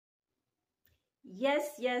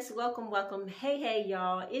Yes, welcome. Hey,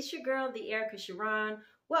 y'all. It's your girl, the Erica Sharon.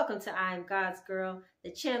 Welcome to I Am God's Girl,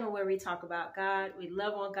 the channel where we talk about God, we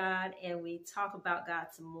love on God, and we talk about God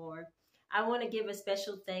some more. I want to give a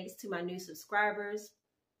special thanks to my new subscribers,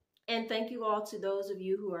 and thank you all to those of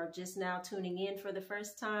you who are just now tuning in for the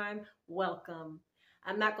first time. Welcome.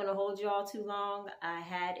 I'm not going to hold you all too long. I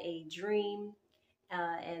had a dream,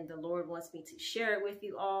 and the Lord wants me to share it with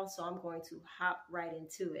you all, so I'm going to hop right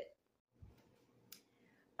into it.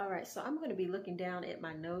 All right, so I'm going to be looking down at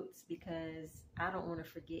my notes because I don't want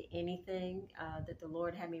to forget anything that the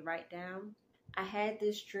Lord had me write down. I had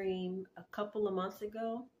this dream a couple of months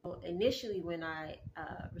ago. Well, initially, when I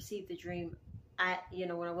received the dream,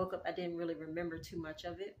 when I woke up, I didn't really remember too much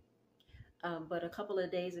of it. But a couple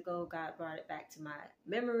of days ago, God brought it back to my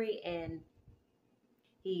memory, and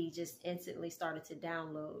He just instantly started to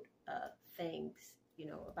download things,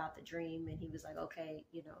 about the dream. And He was like, okay,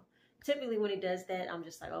 typically when He does that, I'm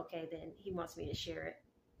just like, okay, then He wants me to share it.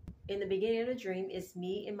 In the beginning of the dream, it's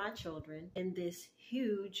me and my children in this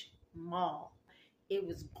huge mall. It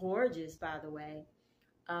was gorgeous, by the way.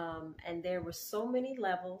 And there were so many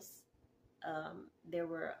levels. There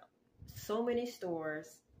were so many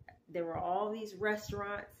stores. There were all these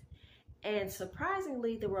restaurants. And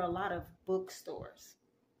surprisingly, there were a lot of bookstores.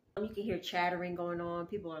 You can hear chattering going on.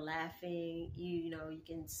 People are laughing. You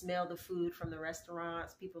can smell the food from the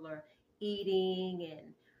restaurants. People are eating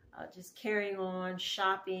and just carrying on,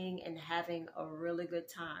 shopping, and having a really good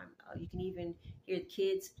time. You can even hear the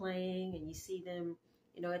kids playing, and you see them,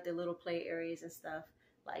 at the little play areas and stuff.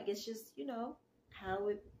 Like, it's just, how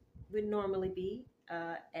it would normally be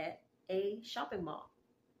at a shopping mall.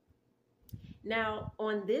 Now,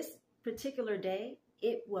 on this particular day,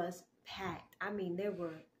 it was packed. I mean, there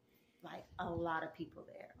were like a lot of people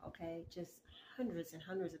there, okay? Just hundreds and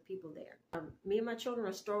hundreds of people there. Me and my children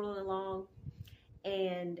are strolling along,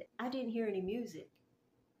 and I didn't hear any music.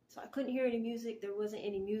 So I couldn't hear any music. There wasn't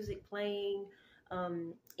any music playing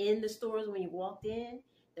in the stores when you walked in.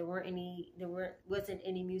 There wasn't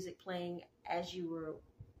any music playing as you were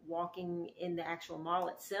walking in the actual mall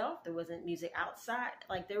itself. There wasn't music outside.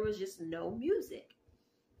 Like, there was just no music.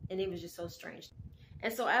 And it was just so strange.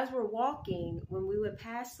 And so as we're walking, when we would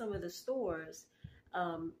pass some of the stores,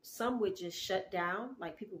 some would just shut down,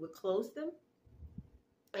 like people would close them.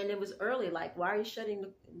 And it was early, like, why are you shutting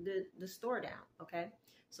the store down? Okay.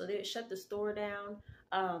 So they would shut the store down.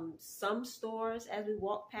 Some stores, as we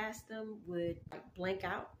walked past them, would like blank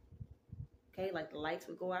out. Okay. Like the lights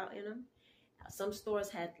would go out in them. Some stores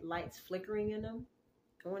had lights flickering in them,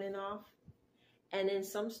 going in and off. And then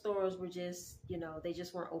some stores were just, they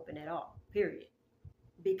just weren't open at all, period.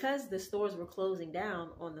 Because the stores were closing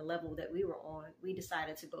down on the level that we were on, we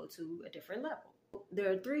decided to go to a different level.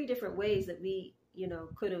 There are 3 different ways that we,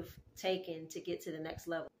 could have taken to get to the next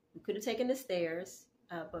level. We could have taken the stairs,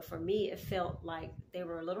 but for me, it felt like they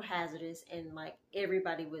were a little hazardous and like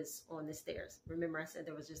everybody was on the stairs. Remember, I said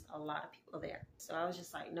there was just a lot of people there. So I was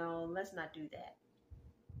just like, no, let's not do that.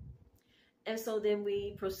 And so then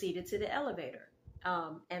we proceeded to the elevator.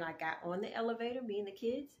 And I got on the elevator, me and the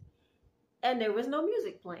kids, and there was no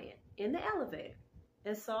music playing in the elevator.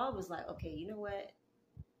 And so I was like, okay, you know what?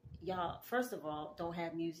 Y'all, first of all, don't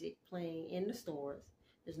have music playing in the stores.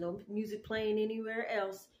 There's no music playing anywhere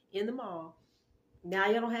else in the mall. Now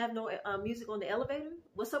y'all don't have no music on the elevator?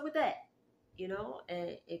 What's up with that?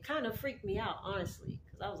 And it kind of freaked me out, honestly,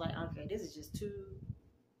 because I was like, okay, this is just too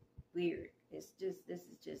weird. This is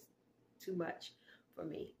just too much for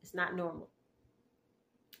me. It's not normal.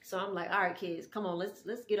 So I'm like, all right, kids, come on,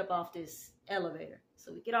 let's get up off this elevator.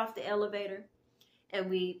 So we get off the elevator and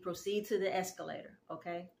we proceed to the escalator,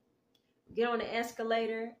 okay? We get on the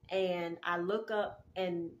escalator and I look up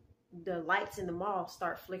and the lights in the mall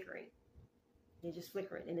start flickering. They're just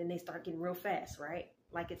flickering, and then they start getting real fast, right?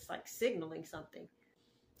 Like it's like signaling something.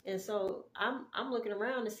 And so I'm looking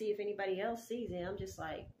around to see if anybody else sees it. I'm just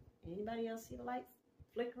like, anybody else see the lights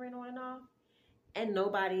flickering on and off? And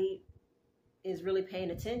nobody is really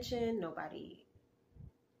paying attention. Nobody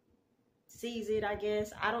sees it, I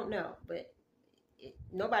guess. I don't know, but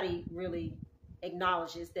nobody really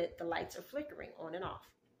acknowledges that the lights are flickering on and off.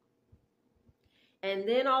 And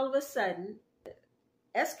then all of a sudden, the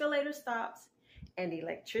escalator stops and the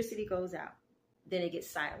electricity goes out. Then it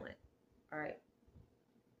gets silent, all right?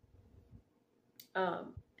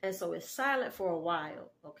 And so it's silent for a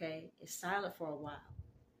while, okay? It's silent for a while.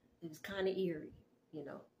 It was kind of eerie,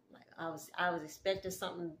 Like I was expecting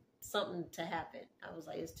something to happen. I was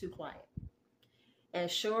like, it's too quiet. And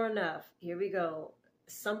sure enough, here we go.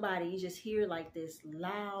 You just hear like this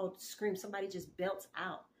loud scream. Somebody just belts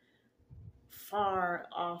out far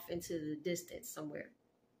off into the distance somewhere.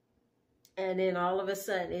 And then all of a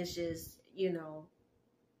sudden, it's just, you know,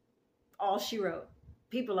 all she wrote.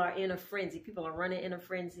 People are in a frenzy. People are running in a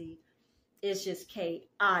frenzy. It's just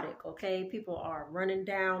chaotic, okay? People are running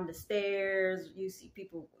down the stairs. You see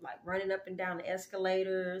people like running up and down the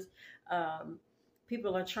escalators.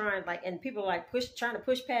 People are trying people are like trying to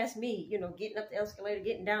push past me, you know, getting up the escalator,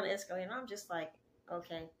 getting down the escalator. And I'm just like,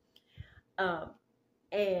 okay.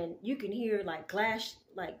 And you can hear like glass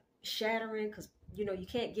like shattering because, you know,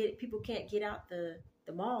 people can't get out the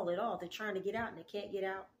mall at all. They're trying to get out and they can't get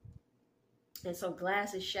out. And so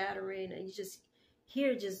glass is shattering and you just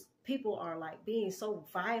hear people are like being so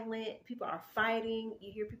violent. People are fighting.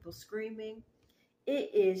 You hear people screaming.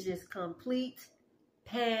 It is just complete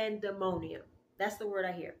pandemonium. That's the word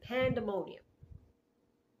I hear, pandemonium.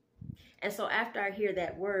 And so after I hear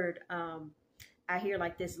that word, I hear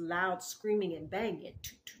like this loud screaming and banging.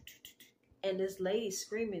 And this lady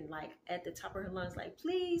screaming like at the top of her lungs, like,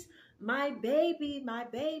 please, my baby, my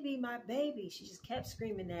baby, my baby. She just kept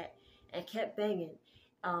screaming that and kept banging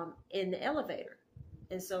in the elevator.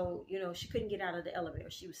 And so, you know, she couldn't get out of the elevator.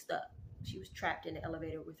 She was stuck. She was trapped in the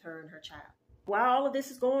elevator with her and her child. While all of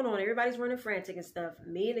this is going on, everybody's running frantic and stuff.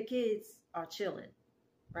 Me and the kids are chilling,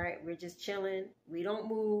 right? We're just chilling. We don't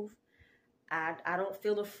move. I don't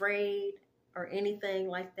feel afraid or anything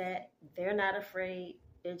like that. They're not afraid.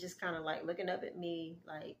 They're just kind of like looking up at me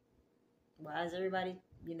like, why is everybody,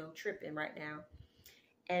 you know, tripping right now?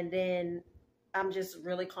 And then I'm just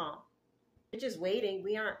really calm. We're just waiting.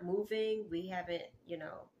 We aren't moving. We haven't, you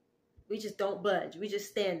know, we just don't budge. We just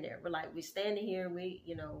stand there. We're like, we're standing here. We,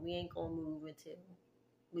 you know, we ain't gonna move until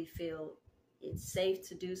we feel it's safe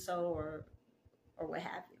to do so or what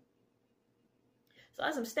have you. So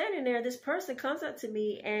as I'm standing there, this person comes up to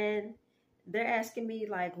me and they're asking me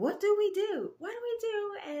like, what do we do? What do we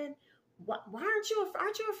do? And why aren't you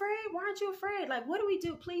afraid? Why aren't you afraid? Like, what do we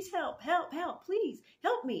do? Please help, please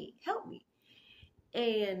help me.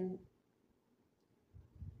 And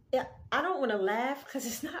yeah, I don't want to laugh because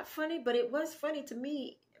it's not funny, but it was funny to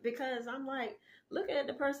me because I'm like looking at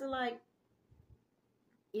the person like,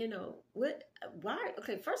 you know, why?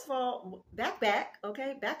 Okay, first of all, back,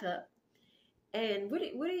 okay, back up. And what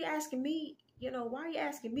are you asking me? You know, why are you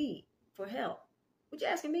asking me for help? What you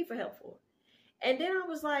asking me for help for? And then I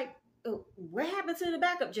was like, oh, what happened to the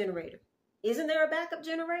backup generator? Isn't there a backup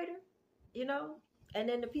generator? You know? And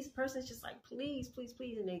then the person's just like, please, please,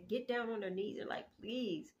 please. And they get down on their knees and like,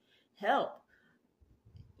 please help.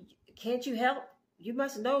 Can't you help? You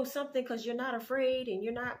must know something because you're not afraid and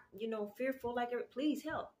you're not, you know, fearful. Like, please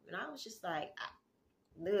help. And I was just like,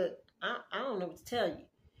 look, I don't know what to tell you.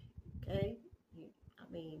 Okay?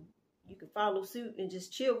 I mean, you can follow suit and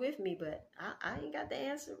just chill with me, but I ain't got the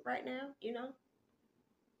answer right now, you know?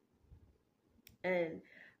 And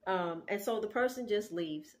so the person just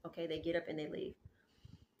leaves. Okay, they get up and they leave.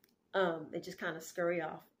 They just kind of scurry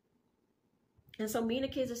off. And so me and the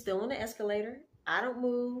kids are still on the escalator. I don't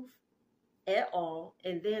move at all.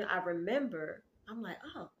 And then I remember, I'm like,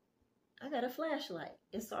 oh, I got a flashlight.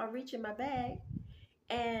 And so I reach in my bag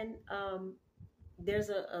and there's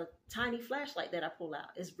a tiny flashlight that I pull out.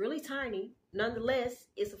 It's really tiny. Nonetheless,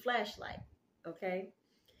 it's a flashlight. Okay.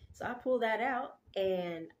 So I pull that out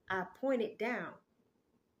and I point it down.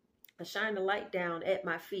 I shine the light down at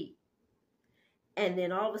my feet. And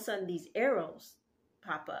then all of a sudden these arrows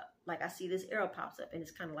pop up. Like I see this arrow pops up and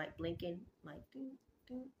it's kind of like blinking, like, ding,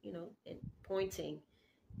 ding, you know, and pointing.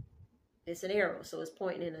 It's an arrow, so it's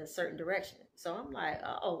pointing in a certain direction. So I'm like,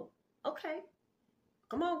 oh, okay.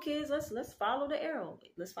 Come on, kids, let's follow the arrow.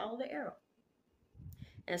 Let's follow the arrow.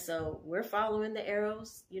 And so we're following the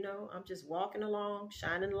arrows, you know, I'm just walking along,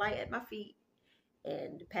 shining the light at my feet.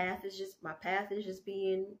 And my path is just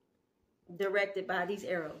being directed by these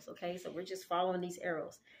arrows. Okay, so we're just following these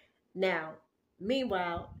arrows. Now,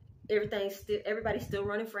 meanwhile, everybody's still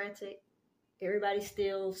running frantic. Everybody's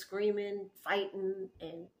still screaming, fighting,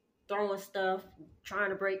 and throwing stuff, trying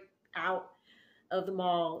to break out of the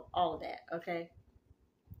mall, all of that, okay?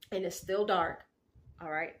 And it's still dark,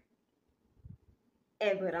 all right?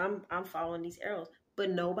 But I'm following these arrows, but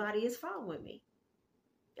nobody is following me.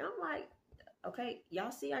 And I'm like, okay,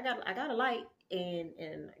 y'all see I got a light and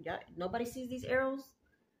nobody sees these arrows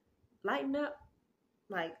lighting up.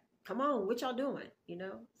 Like, come on, what y'all doing? You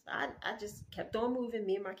know? So I just kept on moving,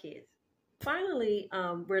 me and my kids. Finally,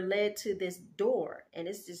 we're led to this door, and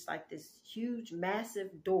it's just like this huge, massive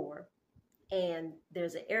door. And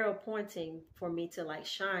there's an arrow pointing for me to like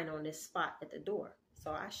shine on this spot at the door.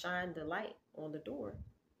 So I shine the light on the door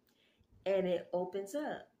and it opens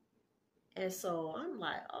up. And so I'm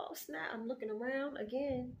like, oh snap, I'm looking around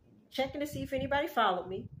again. checking to see if anybody followed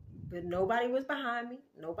me, but nobody was behind me.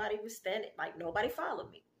 Nobody was standing, like nobody followed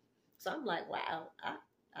me. So I'm like, wow,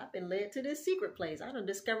 I've been led to this secret place. I done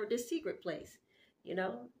discovered this secret place, you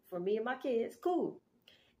know, for me and my kids. Cool.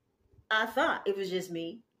 I thought it was just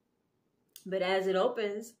me. But as it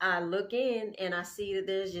opens, I look in and I see that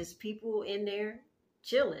there's just people in there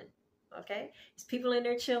chilling. Okay. There's people in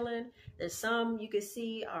there chilling. There's some you can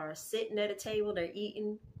see are sitting at a table. They're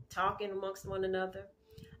eating, talking amongst one another.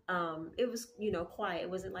 It was, you know, quiet. It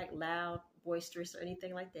wasn't like loud, boisterous or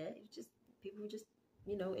anything like that. It was just people were just,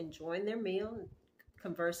 you know, enjoying their meal and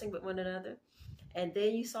conversing with one another. And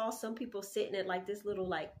then you saw some people sitting at like this little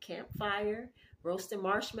like campfire, roasting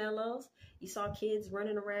marshmallows. You saw kids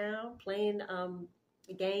running around, playing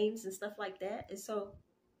games and stuff like that. And so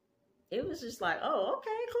it was just like, oh, okay,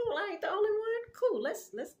 cool. I ain't the only one. Cool.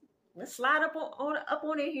 Let's slide up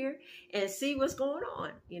on in here and see what's going on,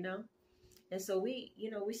 you know. And so we, you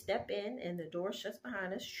know, we step in and the door shuts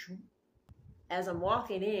behind us. As I'm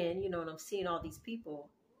walking in, you know, and I'm seeing all these people,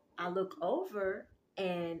 I look over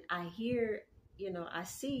and I hear, you know, I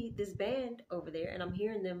see this band over there and I'm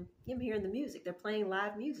hearing the music. They're playing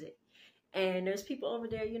live music. And there's people over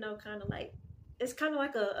there, you know, kind of like, it's kind of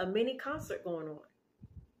like a mini concert going on.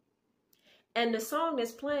 And the song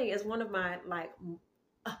that's playing is one of my, like,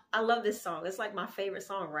 I love this song. It's like my favorite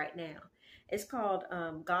song right now. It's called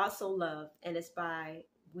God So Loved, and it's by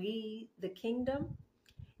We the Kingdom.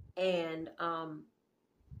 And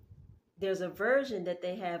there's a version that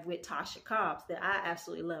they have with Tasha Cobbs that I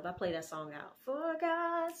absolutely love. I play that song out. For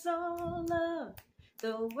God so loved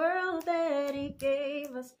the world that he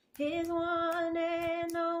gave us his one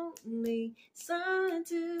and only Son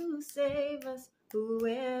to save us.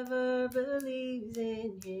 Whoever believes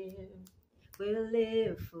in him will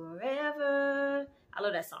live forever. I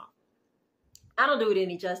love that song. I don't do it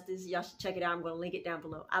any justice. Y'all should check it out. I'm going to link it down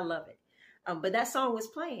below. I love it. But that song was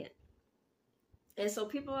playing. And so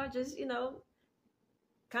people are just, you know,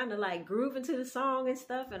 kind of like grooving to the song and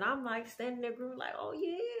stuff. And I'm like standing there grooving like, oh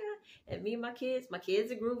yeah. And me and my kids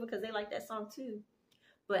are grooving because they like that song too.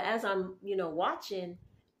 But as I'm, you know, watching,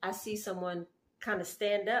 I see someone kind of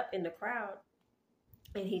stand up in the crowd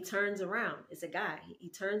and he turns around. It's a guy. He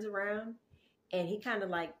turns around and he kind of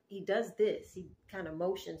like, he does this. He kind of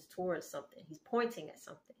motions towards something. He's pointing at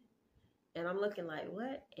something. And I'm looking like,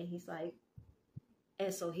 what? And he's like,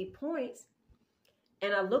 and so he points.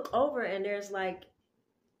 And I look over and there's like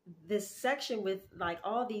this section with like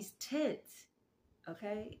all these tents,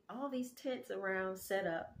 okay? All these tents around set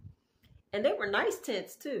up. And they were nice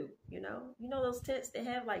tents too, you know? You know those tents that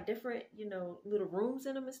have like different, you know, little rooms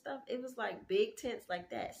in them and stuff? It was like big tents like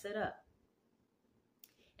that set up.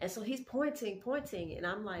 And so he's pointing, and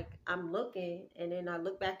I'm like, I'm looking, and then I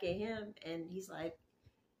look back at him and he's like,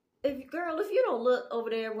 if you don't look over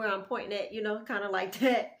there where I'm pointing at, you know, kind of like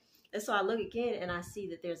that. And so I look again and I see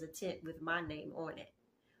that there's a tent with my name on it.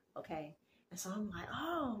 Okay. And so I'm like,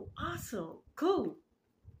 oh, awesome. Cool.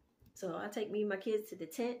 So I take me and my kids to the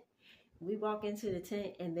tent. We walk into the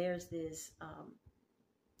tent and there's this,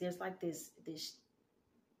 there's like this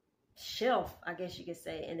shelf, I guess you could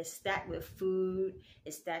say, and it's stacked with food.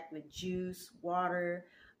 It's stacked with juice, water,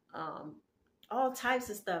 all types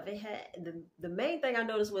of stuff. It had the main thing I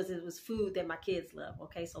noticed was it was food that my kids love.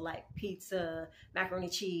 Okay, so like pizza, macaroni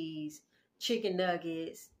cheese, chicken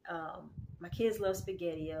nuggets. My kids love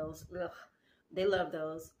SpaghettiOs. Ugh, they love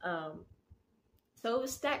those. So it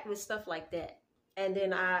was stacked with stuff like that. And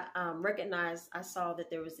then I I saw that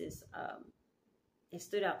there was this. It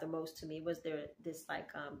stood out the most to me was there this like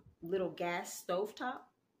little gas stovetop,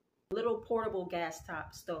 little portable gas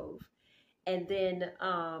top stove, and then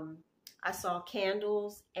I saw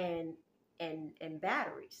candles and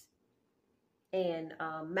batteries and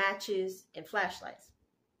matches and flashlights.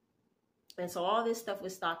 And so all this stuff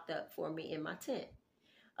was stocked up for me in my tent.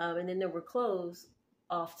 And then there were clothes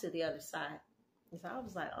off to the other side. And so I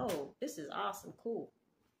was like, oh, this is awesome, cool.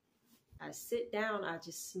 I sit down, I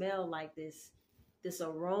just smell like this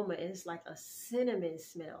aroma, and it's like a cinnamon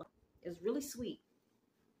smell. It was really sweet.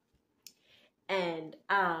 And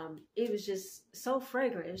it was just so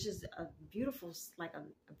fragrant. It was just a beautiful, like a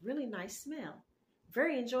really nice smell.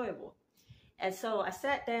 Very enjoyable. And so I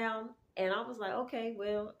sat down and I was like, okay,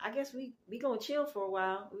 well, I guess we gonna chill for a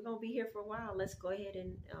while. We're gonna be here for a while. Let's go ahead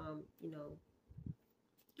and, you know,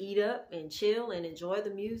 eat up and chill and enjoy the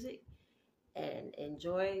music and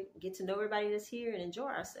get to know everybody that's here and enjoy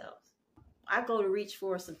ourselves. I go to reach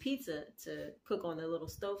for some pizza to cook on the little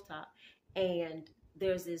stovetop, and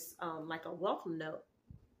there's this like a welcome note.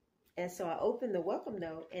 And so I open the welcome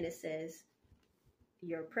note and it says,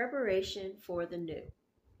 your preparation for the new.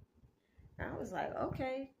 And I was like,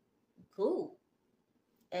 okay, Cool.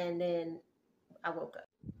 And then I woke up.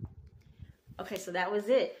 Okay, so that was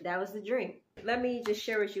it. That was the dream. Let me just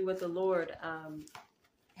share with you what the Lord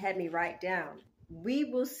had me write down. We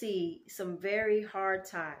will see some very hard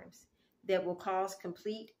times that will cause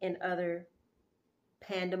complete and utter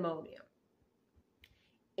pandemonium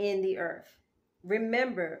in the earth.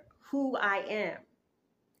 Remember who I am.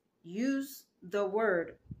 Use the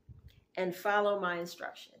word and follow my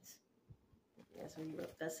instructions. That's what he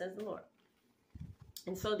wrote. That says the Lord.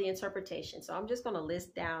 And so the interpretation. So I'm just going to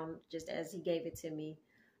list down, just as he gave it to me,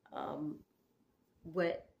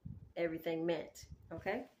 what everything meant.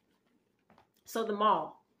 Okay. So the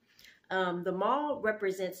mall. The mall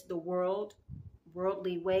represents the world,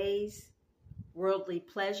 worldly ways, worldly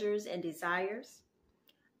pleasures and desires,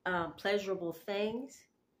 pleasurable things.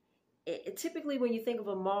 Typically, when you think of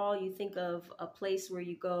a mall, you think of a place where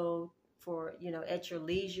you go for, at your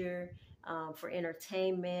leisure, for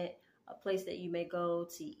entertainment, a place that you may go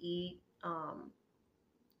to eat,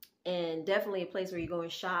 and definitely a place where you go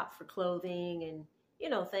and shop for clothing and,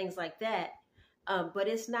 things like that. But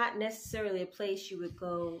it's not necessarily a place you would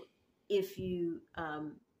go if you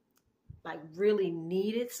really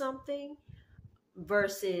needed something,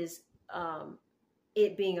 versus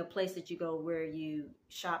it being a place that you go where you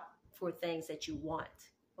shop for things that you want.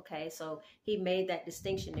 Okay, so he made that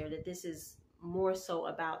distinction there, that this is more so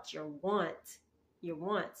about your wants,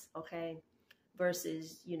 okay,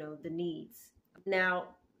 versus, the needs.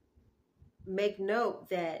 Now, make note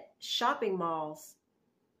that shopping malls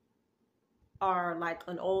are like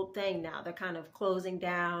an old thing now. They're kind of closing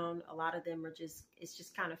down. A lot of them are it's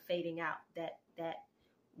just kind of fading out, that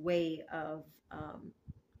way of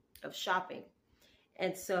shopping.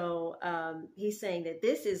 And so he's saying that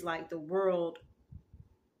this is like the world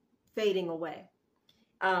fading away.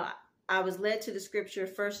 I was led to the scripture,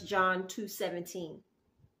 1 John 2:17.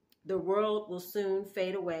 The world will soon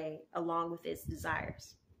fade away along with its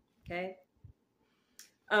desires. Okay.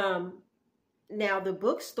 Now the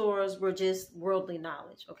bookstores were just worldly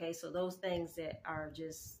knowledge. Okay. So those things that are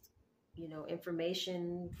just,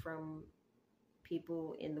 information from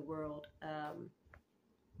people in the world,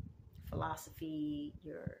 philosophy,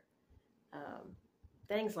 your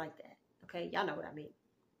things like that. Okay. Y'all know what I mean.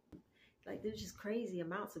 Like, there's just crazy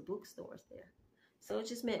amounts of bookstores there. So it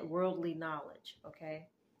just meant worldly knowledge, okay?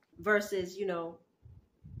 Versus,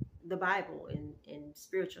 the Bible and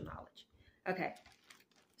spiritual knowledge. Okay.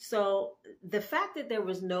 So the fact that there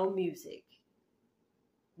was no music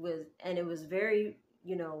and it was very,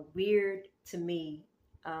 weird to me.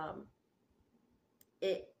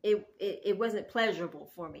 It wasn't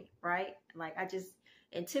pleasurable for me, right? Like,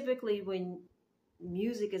 and typically when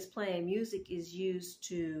music is playing, music is used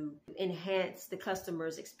to enhance the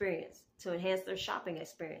customer's experience, to enhance their shopping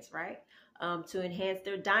experience, right? To enhance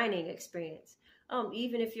their dining experience.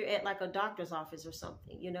 Even if you're at like a doctor's office or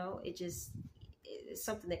something, it's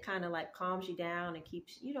something that kind of like calms you down and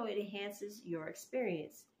keeps, it enhances your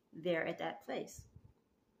experience there at that place.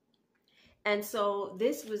 And so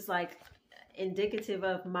this was like indicative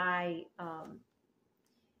of my,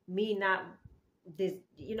 me not, this,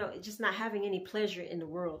 just not having any pleasure in the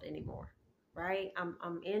world anymore, right?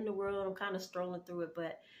 I'm in the world, I'm kind of strolling through it,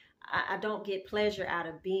 but I don't get pleasure out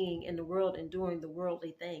of being in the world and doing the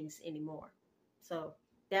worldly things anymore. So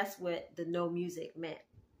that's what the no music meant.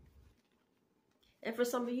 And for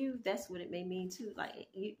some of you, that's what it may mean too. Like,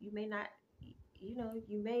 you may not,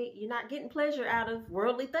 you're not getting pleasure out of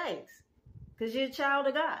worldly things because you're a child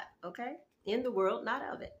of God, okay? In the world, not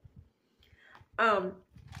of it.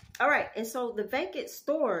 All right, and so the vacant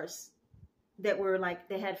stores that were like,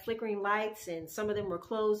 they had flickering lights and some of them were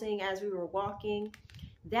closing as we were walking,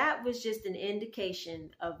 that was just an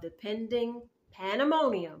indication of the pending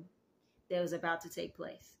pandemonium that was about to take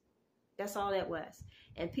place. That's all that was.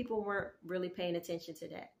 And people weren't really paying attention to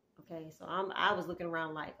that, okay? So I was looking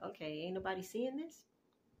around like, okay, ain't nobody seeing this?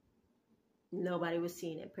 Nobody was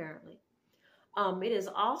seeing it, apparently. It is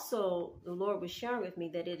also, the Lord was sharing with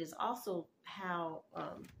me that it is also how...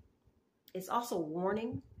 it's also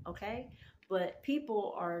warning, okay? But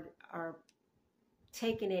people are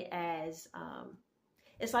taking it as,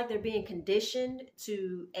 it's like they're being conditioned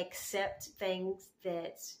to accept things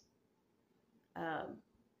that,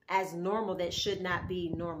 as normal, that should not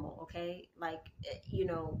be normal, okay? Like,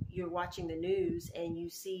 you're watching the news and you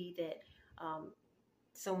see that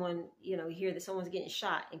someone, you hear that someone's getting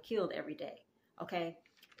shot and killed every day, okay?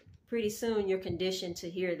 Pretty soon you're conditioned to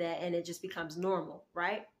hear that and it just becomes normal,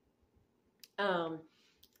 right?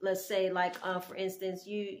 Let's say like, for instance,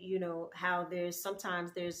 you know how there's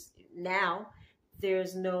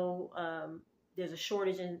no, there's a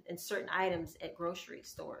shortage in certain items at grocery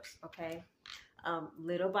stores. Okay.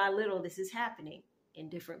 Little by little, this is happening in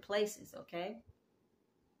different places. Okay.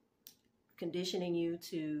 Conditioning you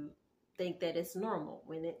to think that it's normal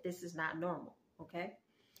when this is not normal. Okay.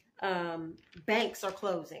 Banks are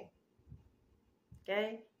closing.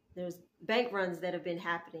 Okay. There's bank runs that have been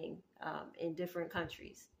happening in different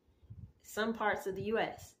countries, some parts of the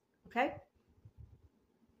U.S. Okay.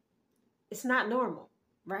 It's not normal,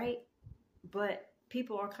 right? But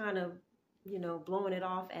people are kind of, blowing it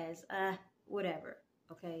off as whatever.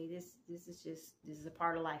 Okay. This is a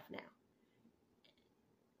part of life now.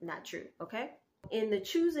 Not true. Okay. In the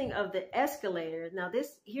choosing of the escalator. Now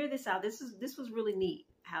hear this out. This was really neat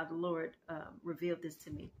how the Lord revealed this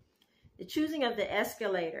to me. The choosing of the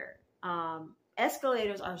escalator.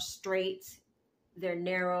 Escalators are straight. They're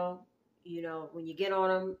narrow. When you get on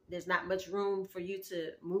them, there's not much room for you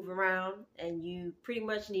to move around, and you pretty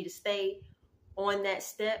much need to stay on that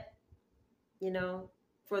step,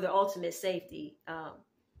 for the ultimate safety.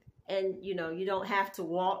 And, you don't have to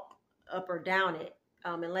walk up or down it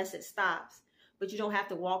unless it stops, but you don't have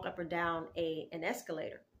to walk up or down an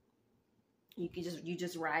escalator. You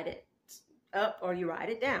just ride it up or you ride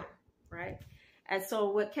it down, right? And so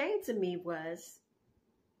what came to me was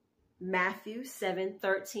Matthew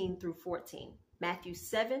 7:13 through 14. Matthew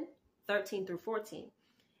 7:13 through 14.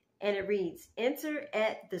 And it reads, "Enter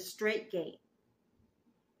at the straight gate,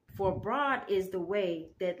 for broad is the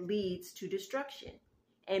way that leads to destruction,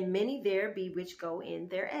 and many there be which go in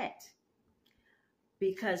thereat.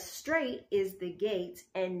 Because straight is the gate,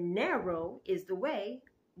 and narrow is the way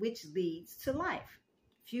which leads to life.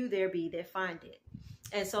 Few there be that find it."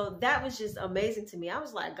 And so that was just amazing to me. I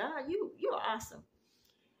was like, God, you're awesome.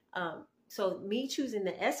 So me choosing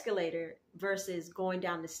the escalator versus going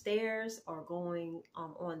down the stairs or going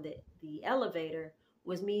on the elevator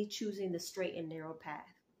was me choosing the straight and narrow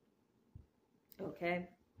path. Okay.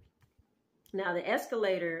 Now the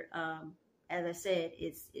escalator, as I said,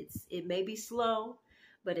 it may be slow,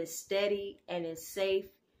 but it's steady and it's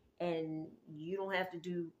safe, and you don't have to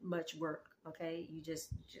do much work. Okay. You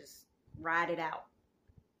just ride it out.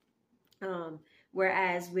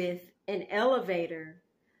 Whereas with an elevator,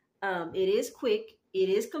 it is quick, it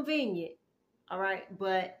is convenient, all right.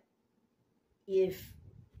 But if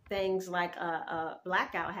things like a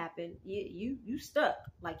blackout happen, you stuck,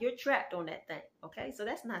 like you're trapped on that thing. Okay, so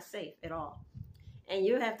that's not safe at all, and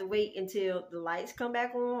you'll have to wait until the lights come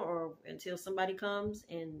back on or until somebody comes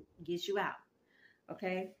and gets you out.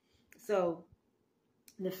 Okay, so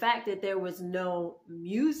the fact that there was no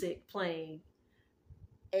music playing,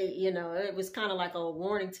 it was kind of like a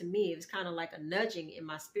warning to me. It was kind of like a nudging in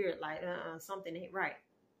my spirit, like something ain't right.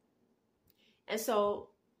 And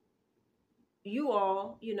so you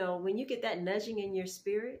all, when you get that nudging in your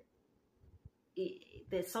spirit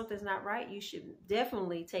that something's not right, you should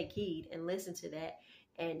definitely take heed and listen to that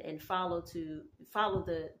and follow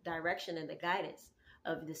the direction and the guidance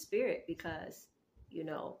of the spirit, because it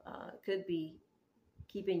could be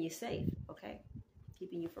keeping you safe. Okay,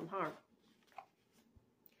 keeping you from harm.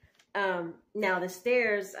 Now the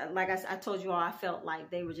stairs, like I told you all, I felt like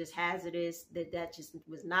they were just hazardous, that just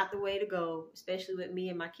was not the way to go, especially with me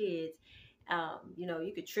and my kids.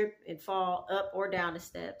 You could trip and fall up or down the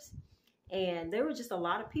steps, and there were just a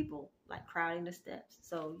lot of people like crowding the steps.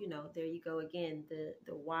 So, there you go again,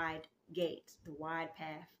 the wide gate, the wide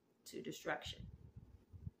path to destruction.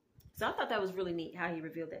 So I thought that was really neat how he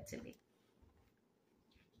revealed that to me.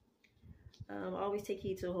 Always take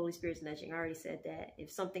heed to the Holy Spirit's nudging. I already said that.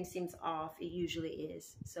 If something seems off, it usually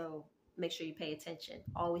is. So make sure you pay attention.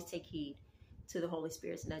 Always take heed to the Holy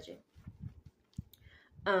Spirit's nudging.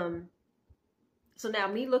 So now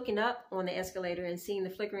me looking up on the escalator and seeing the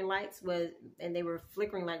flickering lights and they were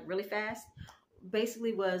flickering like really fast,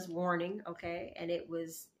 basically was warning. Okay. And it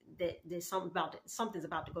was that there's something's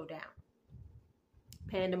about to go down.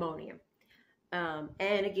 Pandemonium.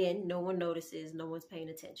 And again, no one notices, no one's paying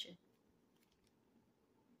attention.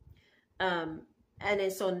 And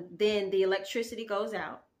then the electricity goes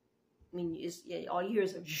out. I mean, all you hear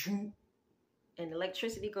is a zoom, and the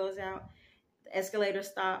electricity goes out. The escalator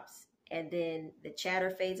stops, and then the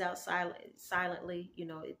chatter fades out silently.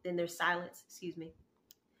 Then there's silence. Excuse me.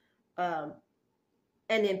 And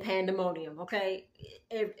then pandemonium. Okay,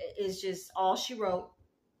 it's just all she wrote.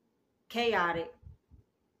 Chaotic.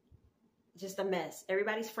 Just a mess.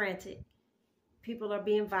 Everybody's frantic. People are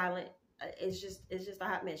being violent. It's just a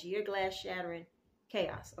hot mess. You hear glass shattering,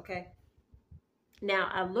 chaos. Okay. Now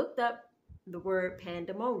I looked up the word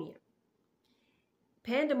pandemonium.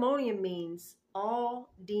 Pandemonium means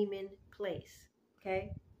all demon place.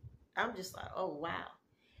 Okay. I'm just like, oh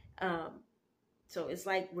wow. So it's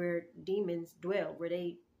like where demons dwell, where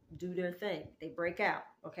they do their thing. They break out,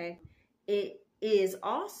 okay? It is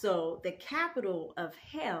also the capital of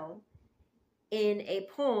hell in a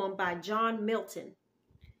poem by John Milton.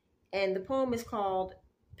 And the poem is called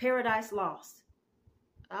Paradise Lost.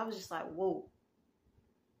 I was just like, whoa,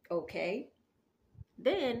 okay.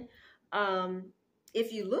 Then,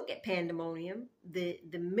 if you look at pandemonium, the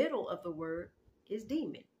middle of the word is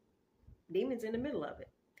demon. Demon's in the middle of it.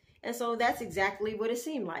 And so that's exactly what it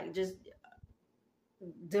seemed like. Just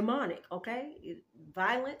demonic, okay?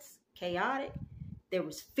 Violence, chaotic. There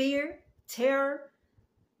was fear, terror,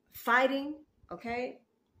 fighting, okay?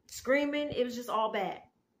 Screaming. It was just all bad.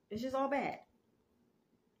 It's just all bad.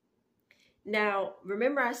 Now,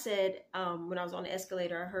 remember I said when I was on the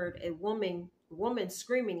escalator, I heard a woman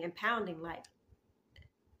screaming and pounding like,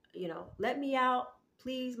 you know, let me out,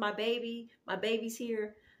 please, my baby's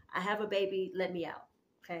here. I have a baby, let me out,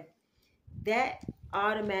 okay? That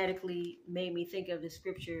automatically made me think of the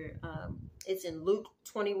scripture. It's in Luke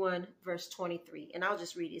 21, verse 23, and I'll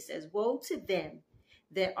just read it. It says, woe to them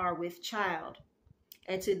that are with child,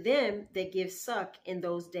 and to them that give suck in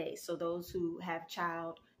those days. So those who have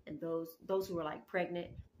child, and those who are like pregnant,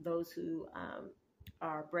 those who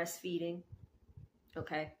are breastfeeding,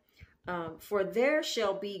 okay? For there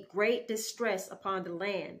shall be great distress upon the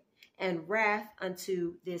land, and wrath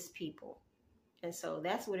unto this people. And so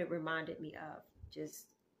that's what it reminded me of. Just,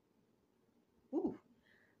 ooh,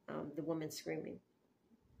 the woman screaming.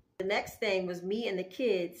 The next thing was me and the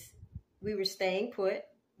kids. We were staying put.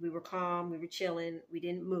 We were calm. We were chilling. We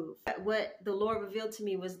didn't move. What the Lord revealed to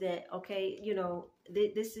me was that, okay, you know,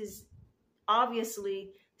 this is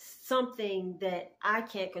obviously something that I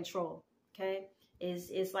can't control, okay?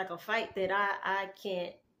 It's like a fight that I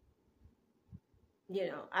can't, you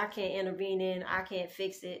know, I can't intervene in. I can't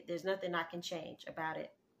fix it. There's nothing I can change about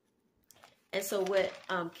it. And so what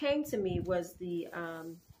came to me was the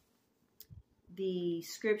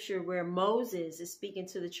scripture where Moses is speaking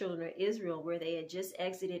to the children of Israel, where they had just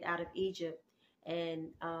exited out of Egypt, and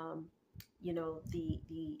you know, the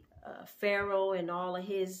Pharaoh and all of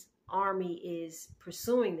his army is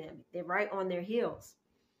pursuing them. They're right on their heels.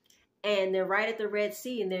 And they're right at the Red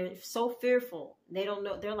Sea, and they're so fearful. They don't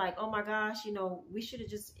know. They're like, oh my gosh, you know, we should have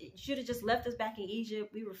just left us back in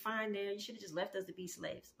Egypt. We were fine there. You should have just left us to be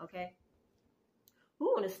slaves. Okay. Who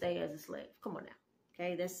want to stay as a slave? Come on now.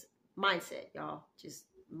 Okay. That's mindset, y'all. Just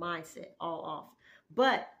mindset all off.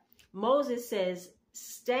 But Moses says,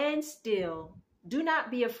 stand still. Do not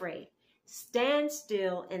be afraid. Stand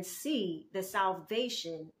still and see the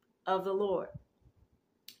salvation of the Lord.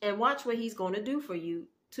 And watch what he's going to do for you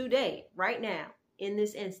today, right now, in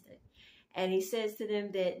this instant. And he says to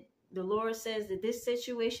them that the Lord says that this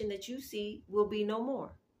situation that you see will be no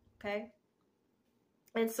more. Okay.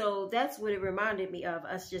 And so that's what it reminded me of,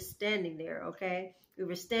 us just standing there. Okay. We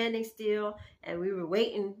were standing still and we were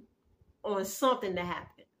waiting on something to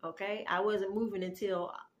happen. Okay. I wasn't moving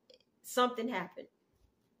until something happened.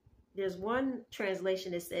 There's one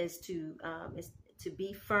translation that says to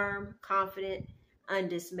be firm, confident,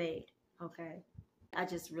 undismayed. Okay. I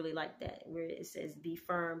just really like that, where it says be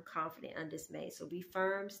firm, confident, undismayed. So be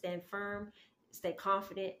firm, stay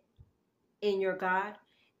confident in your God,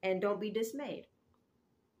 and don't be dismayed.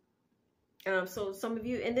 So some of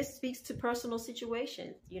you, and this speaks to personal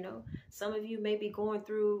situations, you know, some of you may be going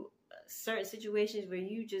through certain situations where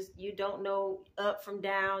you don't know up from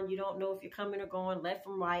down. You don't know if you're coming or going, left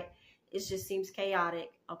from right. It just seems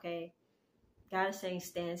chaotic. Okay. God is saying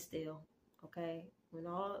stand still. Okay. When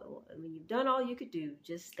you've done all you could do,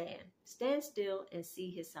 just stand still and see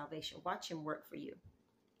his salvation. Watch him work for you.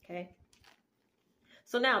 Okay.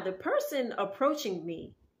 So now the person approaching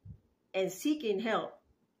me and seeking help,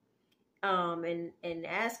 and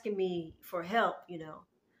asking me for help, you know,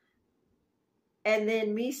 and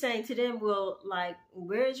then me saying to them, well, like,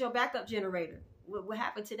 where's your backup generator? What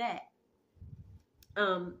happened to that?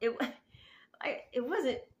 It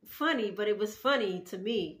wasn't funny, but it was funny to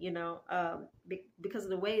me, you know, because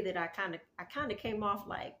of the way that I kind of came off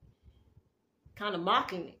like kind of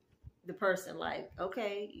mocking the person, like,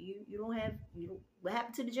 okay, what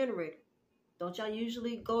happened to the generator? Don't y'all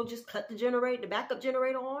usually go just cut the backup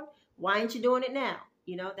generator on? Why ain't you doing it now?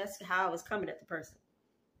 You know, that's how I was coming at the person.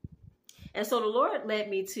 And so the Lord led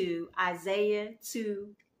me to Isaiah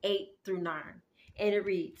 2:8-9. And it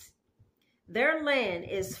reads, their land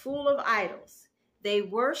is full of idols. They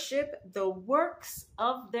worship the works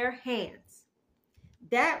of their hands,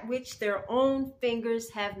 that which their own fingers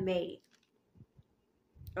have made.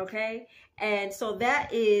 Okay. And so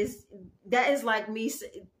that is like me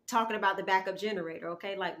talking about the backup generator.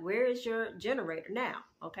 Okay. Like, where is your generator now?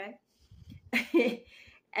 Okay.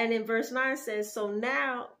 And in verse 9 says, so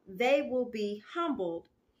now they will be humbled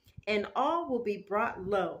and all will be brought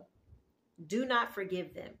low. Do not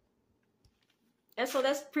forgive them. And so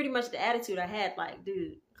that's pretty much the attitude I had. Like,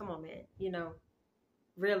 dude, come on, man. You know,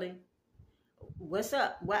 really? What's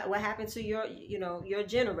up? What happened to your, you know, your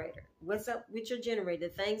generator? What's up with your generator?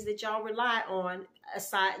 The things that y'all rely on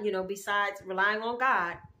aside, you know, besides relying on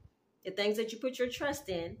God, the things that you put your trust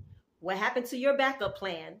in, what happened to your backup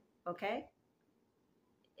plan? Okay.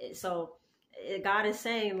 So God is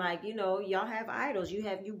saying, like, you know, y'all have idols.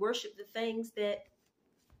 You worship the things that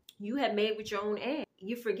you have made with your own hand.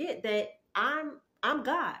 You forget that I'm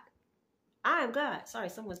God. I am God. Sorry,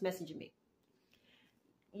 someone's messaging me.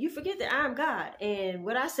 You forget that I'm God, and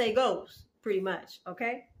what I say goes, pretty much.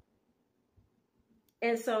 Okay.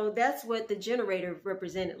 And so that's what the generator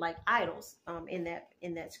represented, like idols, in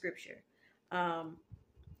that scripture.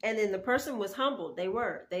 And then the person was humbled. They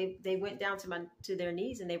went down to their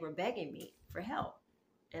knees and they were begging me for help.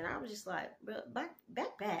 And I was just like, back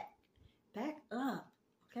up.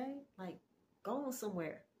 Okay. Like, go on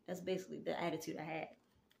somewhere. That's basically the attitude I had.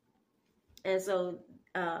 And so,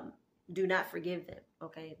 do not forgive them.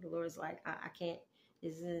 Okay. The Lord's like, I can't,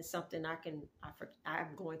 this isn't something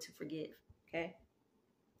I'm going to forgive. Okay.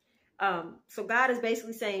 So God is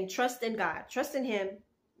basically saying, trust in God, trust in him,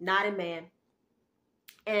 not in man.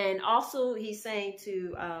 And also he's saying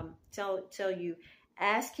to tell you,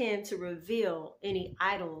 ask him to reveal any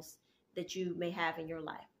idols that you may have in your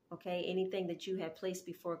life. Okay. Anything that you have placed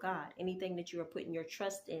before God, anything that you are putting your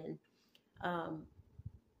trust in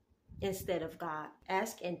instead of God.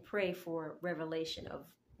 Ask and pray for revelation of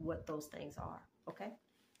what those things are. Okay.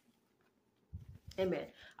 Amen.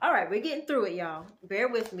 All right. We're getting through it, y'all. Bear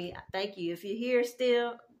with me. Thank you. If you're here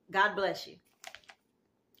still, God bless you.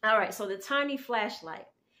 All right. So the tiny flashlight.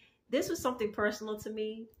 This was something personal to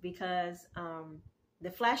me because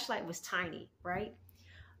the flashlight was tiny, right?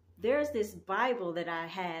 There's this Bible that I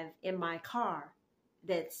have in my car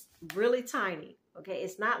that's really tiny. Okay.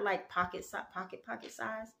 It's not like pocket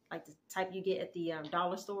size, like the type you get at the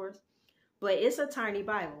dollar stores, but it's a tiny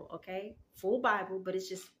Bible. Okay. Full Bible, but it's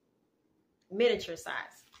just miniature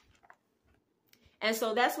size. And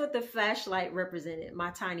so that's what the flashlight represented,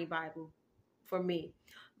 my tiny Bible for me.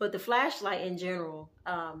 But the flashlight in general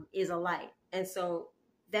is a light. And so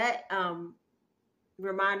that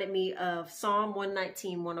reminded me of Psalm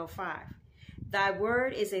 119:105. Thy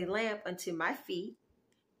word is a lamp unto my feet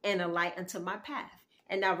and a light unto my path.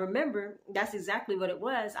 And now remember, that's exactly what it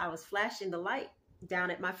was. I was flashing the light down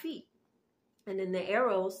at my feet. And then the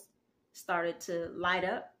arrows started to light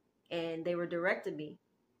up and they were directing me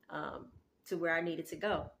to where I needed to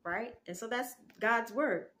go, right? And so that's God's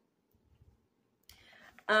word.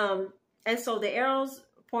 And so the arrows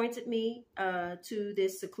pointed me to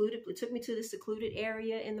this secluded, it took me to this secluded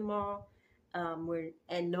area in the mall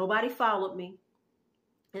and nobody followed me.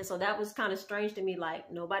 And so that was kind of strange to me, like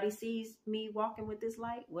nobody sees me walking with this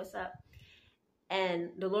light. What's up?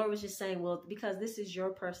 And the Lord was just saying, well, because this is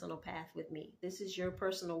your personal path with me. This is your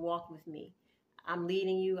personal walk with me. I'm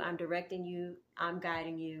leading you. I'm directing you. I'm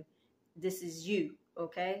guiding you. This is you.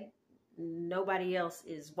 Okay. Nobody else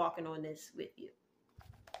is walking on this with you.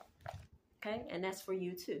 Okay. And that's for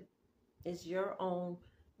you too. It's your own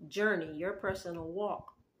journey, your personal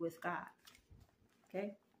walk with God.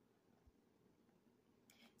 Okay.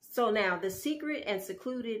 So now the secret and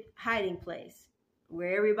secluded hiding place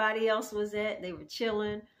where everybody else was at, they were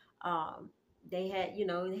chilling. They had,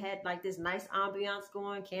 they had like this nice ambiance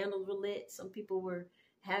going. Candles were lit. Some people were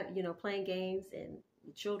playing games and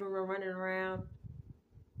the children were running around.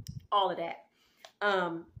 All of that.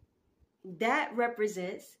 That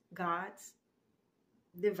represents God's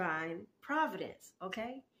divine providence.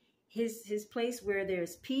 Okay. His place where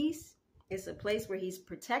there's peace. It's a place where he's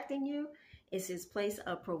protecting you. It's his place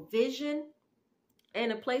of provision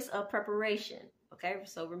and a place of preparation. Okay.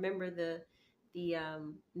 So remember the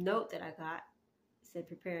note that I got said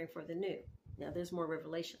preparing for the new. Now there's more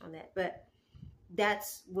revelation on that, but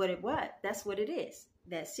that's what it was. That's what it is.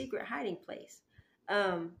 That secret hiding place.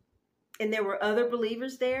 And there were other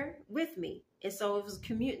believers there with me. And so it was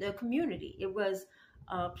a community. It was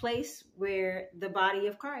a place where the body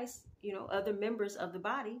of Christ, other members of the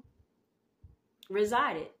body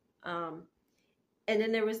resided. And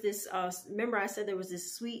then there was this, remember I said there was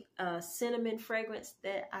this sweet cinnamon fragrance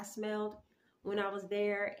that I smelled when I was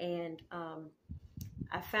there. And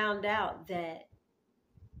I found out that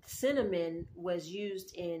cinnamon was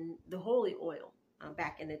used in the holy oil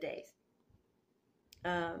back in the days.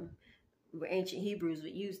 Where ancient Hebrews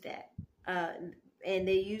would use that. And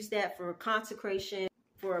they used that for consecration,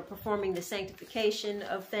 for performing the sanctification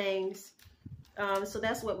of things. So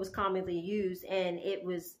that's what was commonly used, and it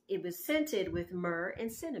was scented with myrrh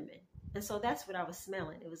and cinnamon. And so that's what I was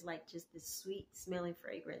smelling. It was like just this sweet smelling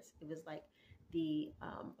fragrance. It was like the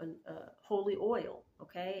holy oil.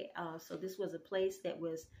 Okay, so this was a place that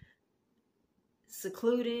was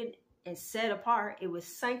secluded and set apart. It was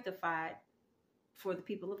sanctified for the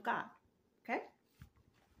people of God. Okay.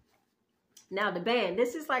 Now the band.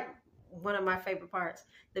 This is like one of my favorite parts.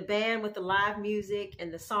 The band with the live music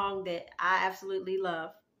and the song that I absolutely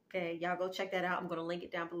love. Okay, y'all go check that out. I'm going to link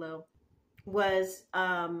it down below. Was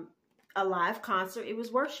a live concert. It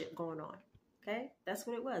was worship going on. Okay, that's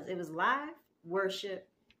what it was. It was live worship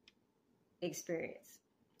experience.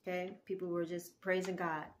 Okay, people were just praising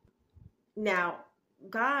God. Now,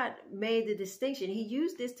 God made the distinction. He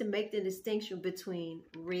used this to make the distinction between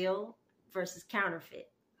real versus counterfeit.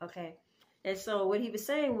 Okay, and so what he was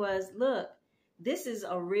saying was, look, this is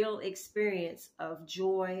a real experience of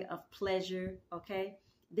joy, of pleasure. Okay,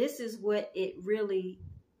 this is what it really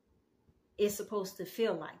is supposed to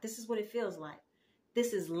feel like. This is what it feels like.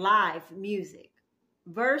 This is live music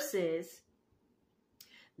versus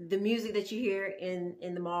the music that you hear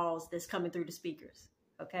in the malls that's coming through the speakers,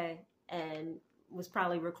 okay, and was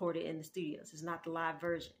probably recorded in the studios. It's not the live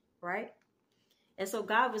version, right? And so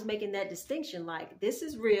God was making that distinction, like, this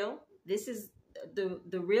is real. This is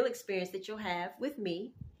the real experience that you'll have with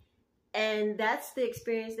me, and that's the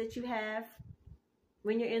experience that you have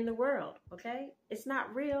when you're in the world, okay? It's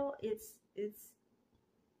not real. It's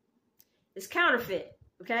counterfeit,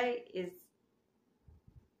 okay? It's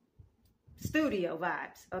studio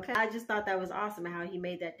vibes, okay? I just thought that was awesome how he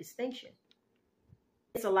made that distinction.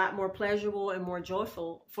 It's a lot more pleasurable and more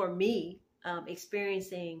joyful for me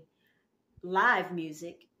experiencing live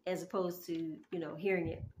music as opposed to, you know, hearing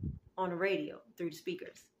it on the radio through the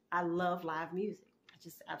speakers. I love live music. I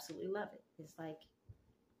just absolutely love it. It's like,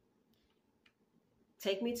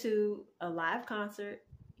 take me to a live concert,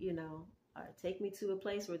 you know, or take me to a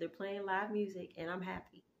place where they're playing live music and I'm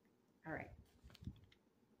happy. All right.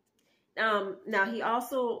 Now, he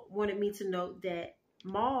also wanted me to note that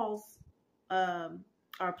malls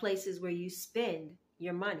are places where you spend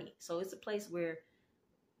your money. So it's a place where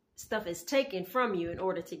stuff is taken from you in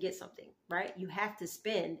order to get something, right? You have to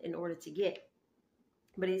spend in order to get.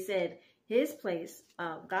 But he said his place,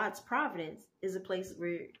 God's providence, is a place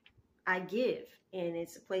where I give, and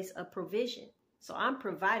it's a place of provision. So I'm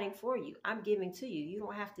providing for you. I'm giving to you. You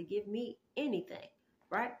don't have to give me anything,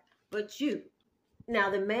 right? But you.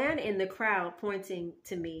 Now, the man in the crowd pointing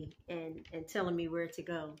to me and telling me where to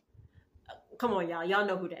go. Come on, y'all. Y'all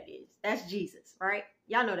know who that is. That's Jesus, right?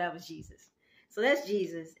 Y'all know that was Jesus. So that's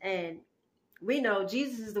Jesus. And we know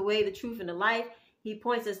Jesus is the way, the truth, and the life. He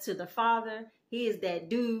points us to the Father. He is that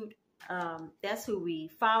dude. That's who we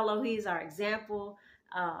follow. He's our example.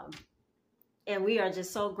 And we are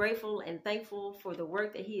just so grateful and thankful for the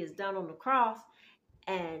work that he has done on the cross.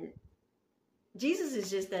 And Jesus is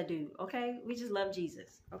just that dude, okay? We just love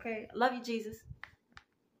Jesus, okay? Love you, Jesus.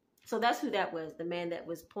 So that's who that was, the man that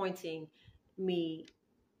was pointing me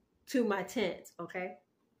to my tent, okay?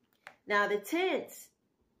 Now, the tent,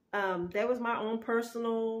 that was my own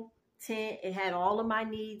personal tent. It had all of my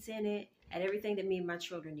needs in it, had everything that me and my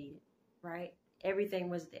children needed, right? Everything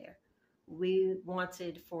was there. We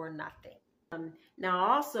wanted for nothing. Now,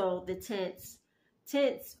 also, the tents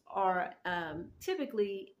are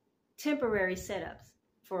typically temporary setups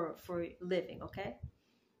for living, okay?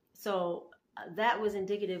 So that was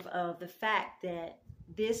indicative of the fact that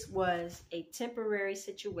this was a temporary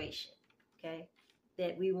situation, okay?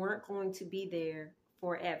 That we weren't going to be there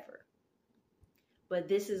forever. But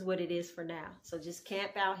this is what it is for now. So just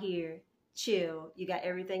camp out here, chill. You got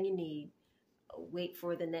everything you need. Wait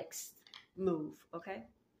for the next move, okay?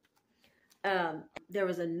 There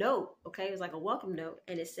was a note, okay? It was like a welcome note,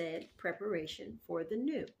 and it said preparation for the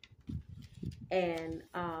new. And,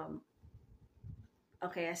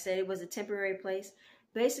 okay, I said it was a temporary place.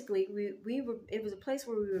 Basically, it was a place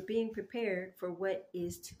where we were being prepared for what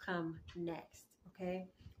is to come next, okay?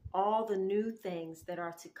 All the new things that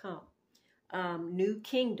are to come. New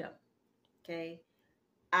kingdom, okay?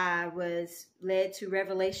 I was led to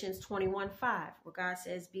Revelations 21:5, where God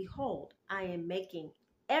says, behold, I am making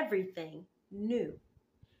everything new.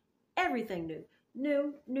 Everything new.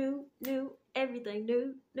 New, new, new, everything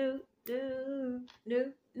new, new, new,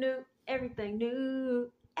 new, new, everything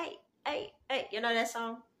new. Hey, hey, hey. You know that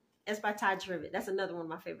song? That's by Ty Tribbett. That's another one of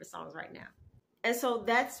my favorite songs right now. And so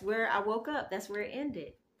that's where I woke up. That's where it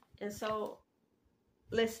ended. And so,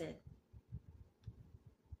 listen,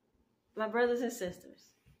 my brothers and sisters,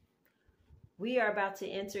 we are about to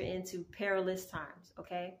enter into perilous times,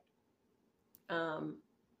 okay?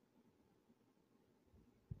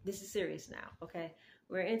 This is serious now, okay?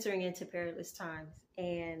 We're entering into perilous times,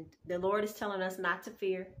 and the Lord is telling us not to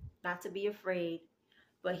fear, not to be afraid,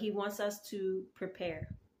 but he wants us to prepare,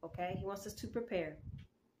 okay? He wants us to prepare.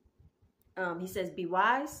 He says, be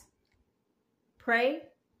wise, pray,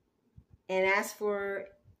 and ask for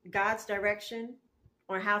God's direction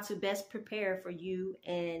on how to best prepare for you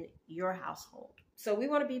and your household. So we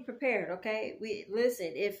want to be prepared, okay?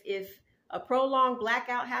 Listen, if a prolonged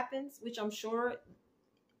blackout happens, which I'm sure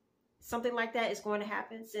something like that is going to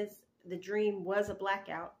happen since the dream was a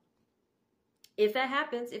blackout. If that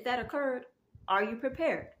happens, if that occurred, are you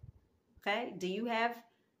prepared? Okay. Do you have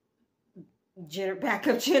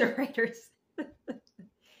backup generators?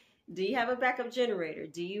 Do you have a backup generator?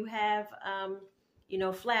 Do you have,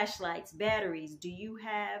 flashlights, batteries? Do you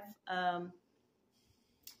have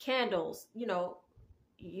candles?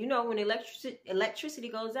 When electricity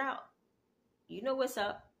goes out, you know what's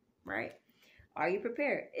up, right? Are you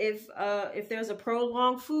prepared? If there's a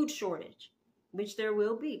prolonged food shortage, which there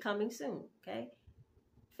will be coming soon, okay?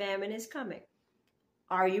 Famine is coming.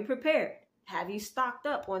 Are you prepared? Have you stocked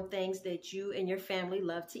up on things that you and your family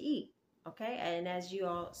love to eat, okay? And as you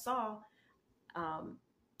all saw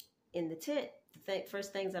in the tent, the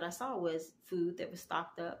first things that I saw was food that was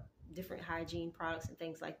stocked up, different hygiene products and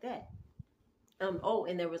things like that.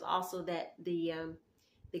 And there was also the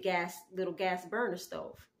little gas burner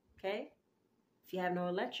stove, okay? If you have no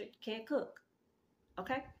electric, you can't cook,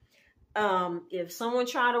 okay? If someone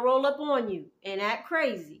try to roll up on you and act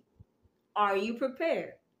crazy, are you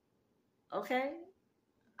prepared? Okay?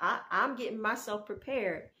 I'm getting myself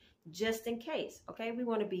prepared just in case, okay? We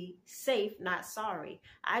want to be safe, not sorry.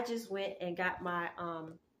 I just went and got my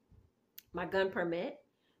my gun permit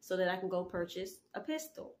so that I can go purchase a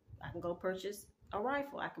pistol. I can go purchase a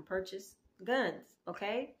rifle. I can purchase guns,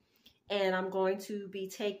 okay? And I'm going to be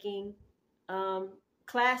taking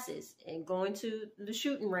classes and going to the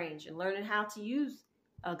shooting range and learning how to use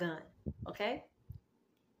a gun, okay?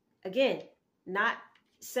 Again, not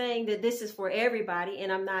saying that this is for everybody,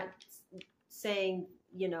 and I'm not saying,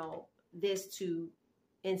 this to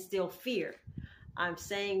instill fear. I'm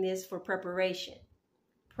saying this for preparation.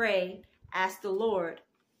 Pray, ask the Lord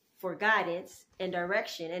for guidance and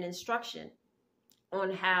direction and instruction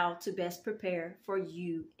on how to best prepare for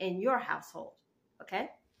you and your household, okay?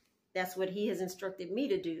 That's what he has instructed me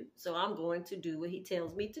to do. So I'm going to do what he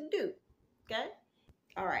tells me to do. Okay?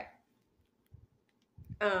 All right.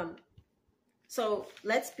 So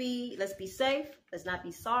let's be safe. Let's not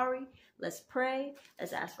be sorry. Let's pray.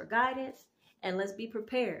 Let's ask for guidance, and let's be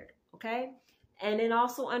prepared. Okay? And then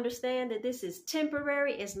also understand that this is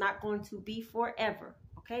temporary. It's not going to be forever.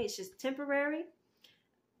 Okay? It's just temporary.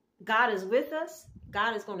 God is with us.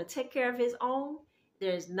 God is going to take care of his own.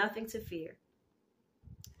 There's nothing to fear.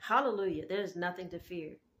 Hallelujah. There's nothing to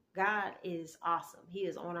fear. God is awesome. He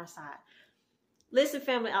is on our side. Listen,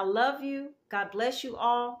 family, I love you. God bless you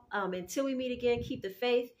all. Until we meet again, keep the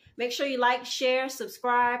faith. Make sure you like, share,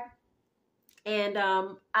 subscribe. And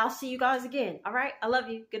I'll see you guys again. All right. I love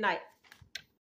you. Good night.